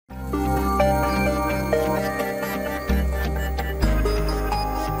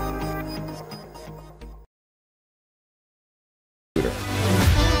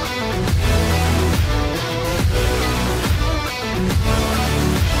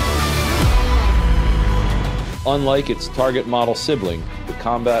Unlike its target model sibling, the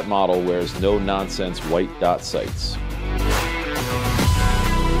Combat model wears no-nonsense white dot sights.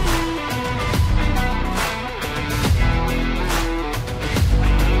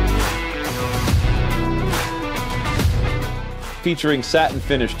 Featuring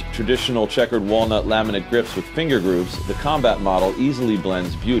satin-finished traditional checkered walnut laminate grips with finger grooves, the Combat model easily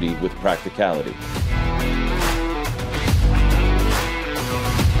blends beauty with practicality.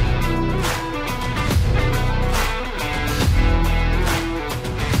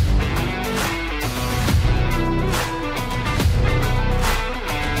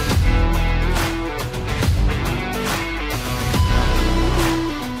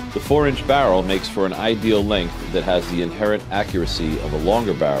 The 4-inch barrel makes for an ideal length that has the inherent accuracy of a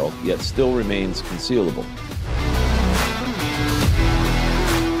longer barrel, yet still remains concealable.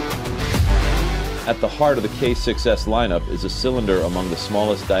 At the heart of the K6S lineup is a cylinder among the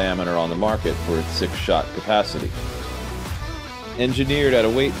smallest diameter on the market for its 6-shot capacity. Engineered at a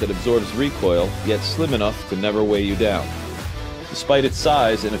weight that absorbs recoil, yet slim enough to never weigh you down. Despite its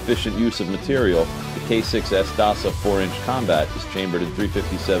size and efficient use of material, the K6S DASA 4-inch Combat is chambered in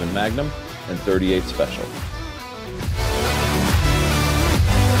 357 Magnum and 38 Special.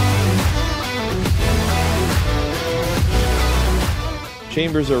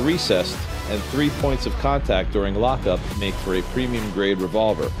 Chambers are recessed, and 3 points of contact during lockup make for a premium grade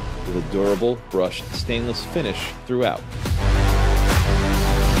revolver with a durable, brushed stainless finish throughout.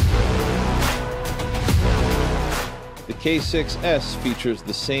 The K6S features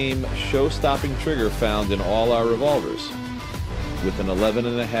the same show-stopping trigger found in all our revolvers, with an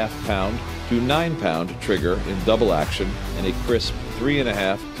 11.5 pound to 9 pound trigger in double action and a crisp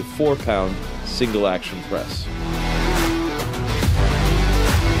 3.5 to 4 pound single action press.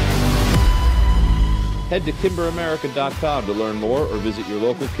 Head to KimberAmerica.com to learn more or visit your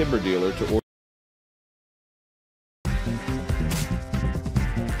local Kimber dealer to order.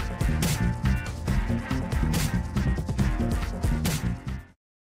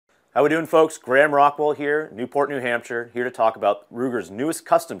 How we doing, folks? Graham Rockwell here, Newport, New Hampshire, here to talk about Ruger's newest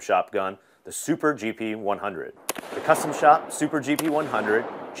custom shop gun, the Super GP 100. The custom shop Super GP 100,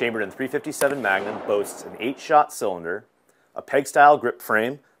 chambered in 357 Magnum, boasts an 8-shot cylinder, a peg-style grip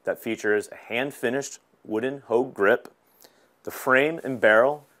frame that features a hand-finished wooden Hogue grip. The frame and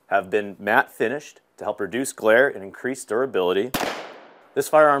barrel have been matte finished to help reduce glare and increase durability. This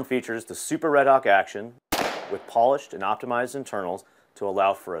firearm features the Super Red Hawk action with polished and optimized internals to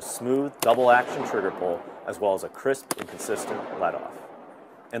allow for a smooth double-action trigger pull as well as a crisp and consistent let-off.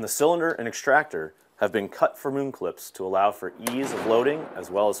 And the cylinder and extractor have been cut for moon clips to allow for ease of loading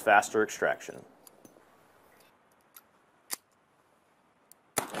as well as faster extraction.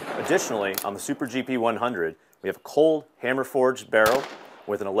 Additionally, on the Super GP 100, we have a cold hammer-forged barrel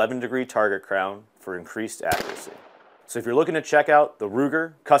with an 11-degree target crown for increased accuracy. So if you're looking to check out the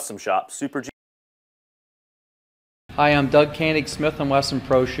Ruger Custom Shop Super GP. Hi, I'm Doug Koenig, Smith & Wesson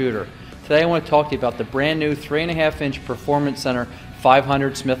Pro Shooter. Today I want to talk to you about the brand new 3.5-inch Performance Center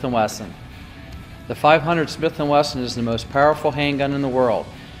 500 Smith & Wesson. The 500 Smith & Wesson is the most powerful handgun in the world.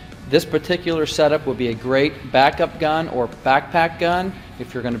 This particular setup would be a great backup gun or backpack gun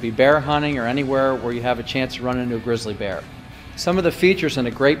if you're going to be bear hunting or anywhere where you have a chance to run into a grizzly bear. Some of the features in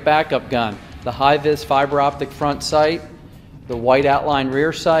a great backup gun: the high-vis fiber optic front sight, the white outline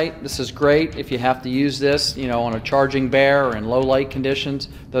rear sight. This is great if you have to use this, on a charging bear or in low light conditions.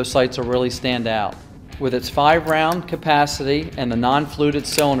 Those sights will really stand out. With its 5-round capacity and the non-fluted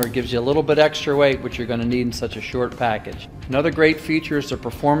cylinder gives you a little bit extra weight, which you're going to need in such a short package. Another great feature is the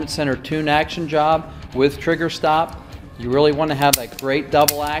Performance Center tune action job with trigger stop. You really want to have that great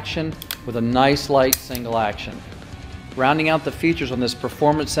double action with a nice light single action. Rounding out the features on this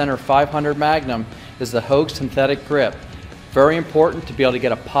Performance Center 500 Magnum is the Hogue synthetic grip. Very important to be able to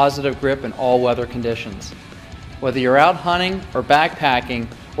get a positive grip in all weather conditions. Whether you're out hunting or backpacking,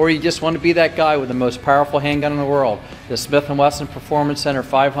 or you just want to be that guy with the most powerful handgun in the world, the Smith & Wesson Performance Center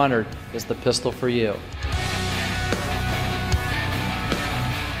 500 is the pistol for you.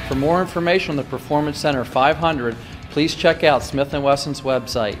 For more information on the Performance Center 500, please check out Smith & Wesson's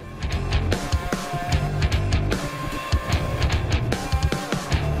website.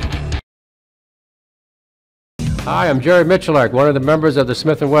 Hi, I'm Jerry Michalak, one of the members of the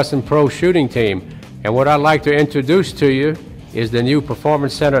Smith & Wesson Pro Shooting Team, and what I'd like to introduce to you is the new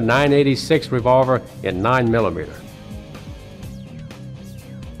Performance Center 986 revolver in 9mm.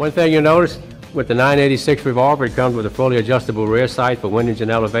 One thing you'll notice with the 986 revolver, it comes with a fully adjustable rear sight for windage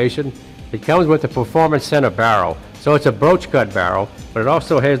and elevation. It comes with the Performance Center barrel, so it's a broach cut barrel, but it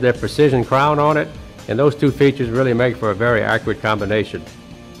also has their precision crown on it, and those two features really make for a very accurate combination.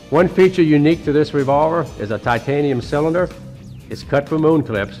 One feature unique to this revolver is a titanium cylinder. It's cut for moon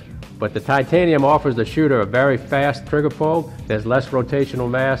clips, but the titanium offers the shooter a very fast trigger pull. There's less rotational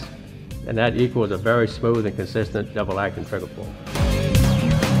mass, and that equals a very smooth and consistent double-action trigger pull.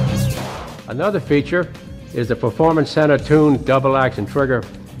 Another feature is the Performance Center tuned double-action trigger.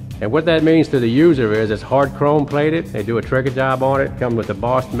 And what that means to the user is it's hard chrome plated. They do a trigger job on it, comes with the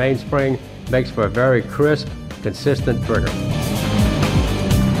embossed mainspring, makes for a very crisp, consistent trigger.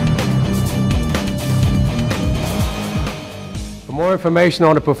 For more information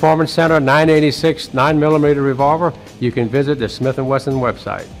on the Performance Center 986 9mm revolver, you can visit the Smith & Wesson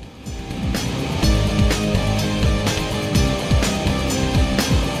website.